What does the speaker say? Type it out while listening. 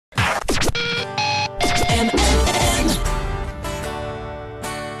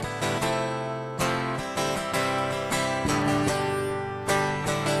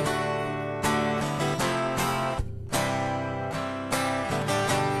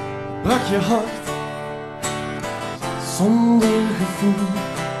brak je hart zonder gevoel.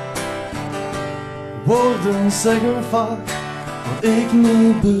 Woorden zeggen vaak wat ik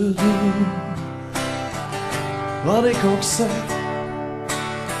niet bedoel. Wat ik ook zeg,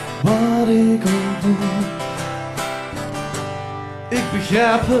 wat ik ook doe. Ik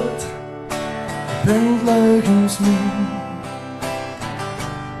begrijp het, je bent leugens moe.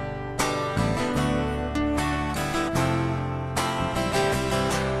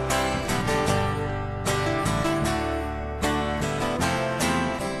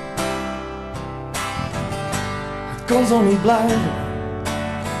 Het kon zo niet blijven,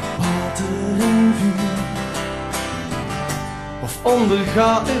 water en vuur. Of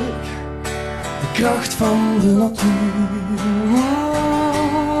onderga ik de kracht van de natuur?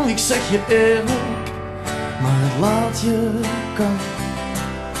 Ik zeg je eerlijk, maar het laat je koud.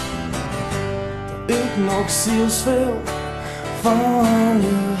 Dat ik nog zielsveel van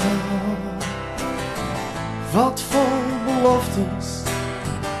je hou. Wat voor beloftes,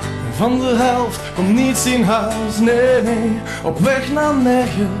 van de helft komt niets in huis. Nee, nee, op weg naar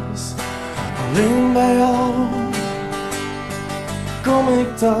nergens, alleen bij jou kom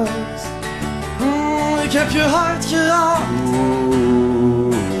ik thuis. Ik heb je hart geraakt,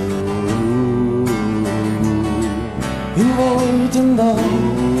 in woord en daad.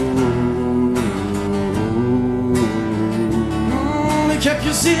 Ik heb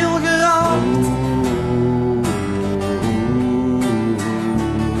je ziel geraakt,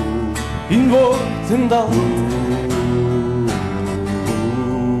 in woord en daad.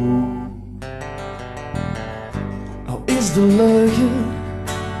 Al is de leugen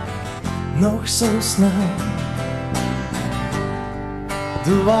nog zo snel,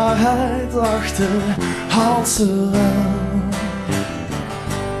 de waarheid achter haalt ze wel.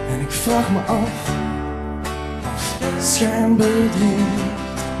 En ik vraag me af, schijn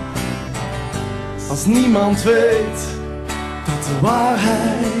bedriegt, als niemand weet dat de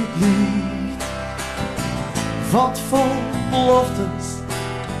waarheid liegt. Wat voor beloftes,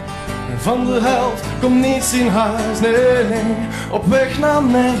 en van de helft komt niets in huis. Nee, nee, op weg naar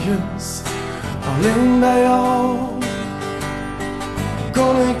nergens, alleen bij jou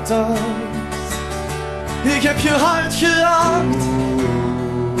kom ik thuis. Ik heb je hart geraakt,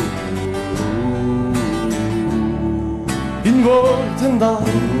 in woord en daad.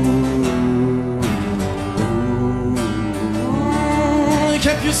 Ik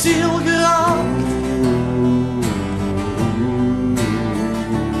heb je ziel geraakt,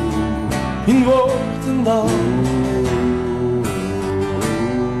 in woord en daad.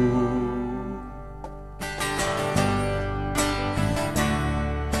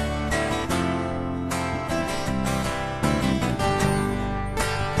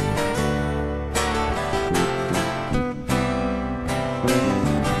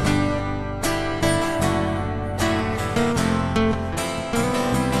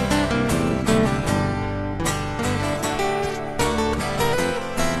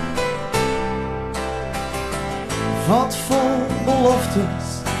 Wat voor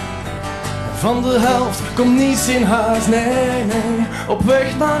beloftes, van de helft komt niets in huis. Nee, nee, op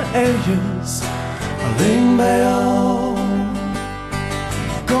weg naar ergens, alleen bij jou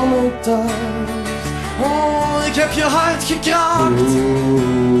kom ik thuis. Oh, ik heb je hart gekraakt,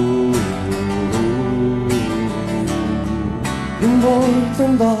 in woord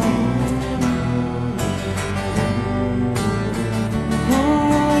en daad.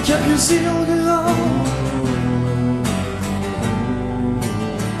 Oh, ik heb je ziel geraakt,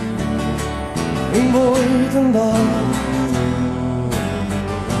 in woord en daad.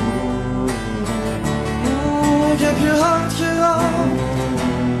 Ik heb je hart geraakt,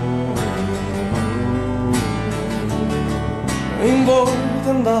 in woord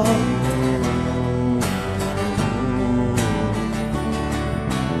en daad.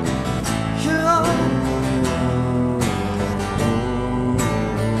 Geraakt,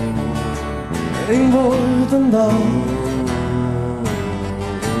 in woord en daad.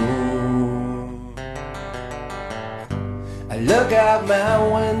 I look out my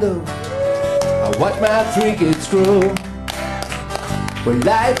window, I watch my three kids grow. When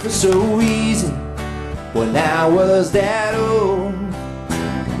life was so easy, when I was that old,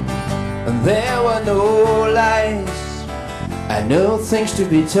 and there were no lies, and no things to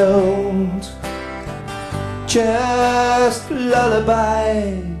be told, just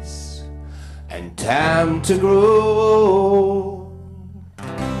lullabies and time to grow.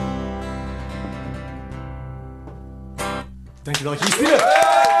 Dankjewel, Guy Swinnen.